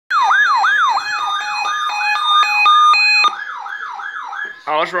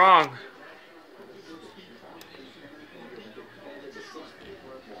I was wrong.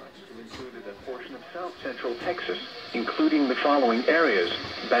 Included a portion of south central Texas, including the following areas: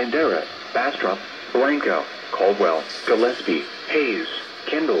 Bandera, Bastrop, Blanco, Caldwell, Gillespie, Hayes,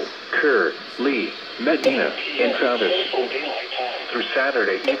 Kendall, Kerr, Lee, Medina, and Travis. Through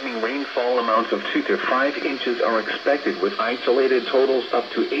Saturday evening, rainfall amounts of 2 to 5 inches are expected, with isolated totals up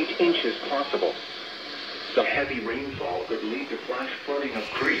to 8 inches possible. The heavy rainfall could lead to flash flooding of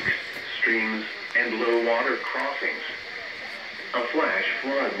creeks, streams, and low water crossings. A flash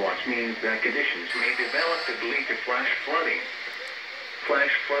flood watch means that conditions may develop that lead to flash flooding.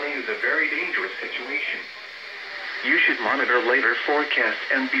 Flash flooding is a very dangerous situation. You should monitor later forecasts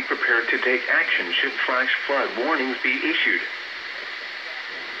and be prepared to take action should flash flood warnings be issued.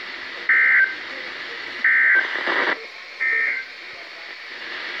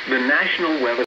 The National Weather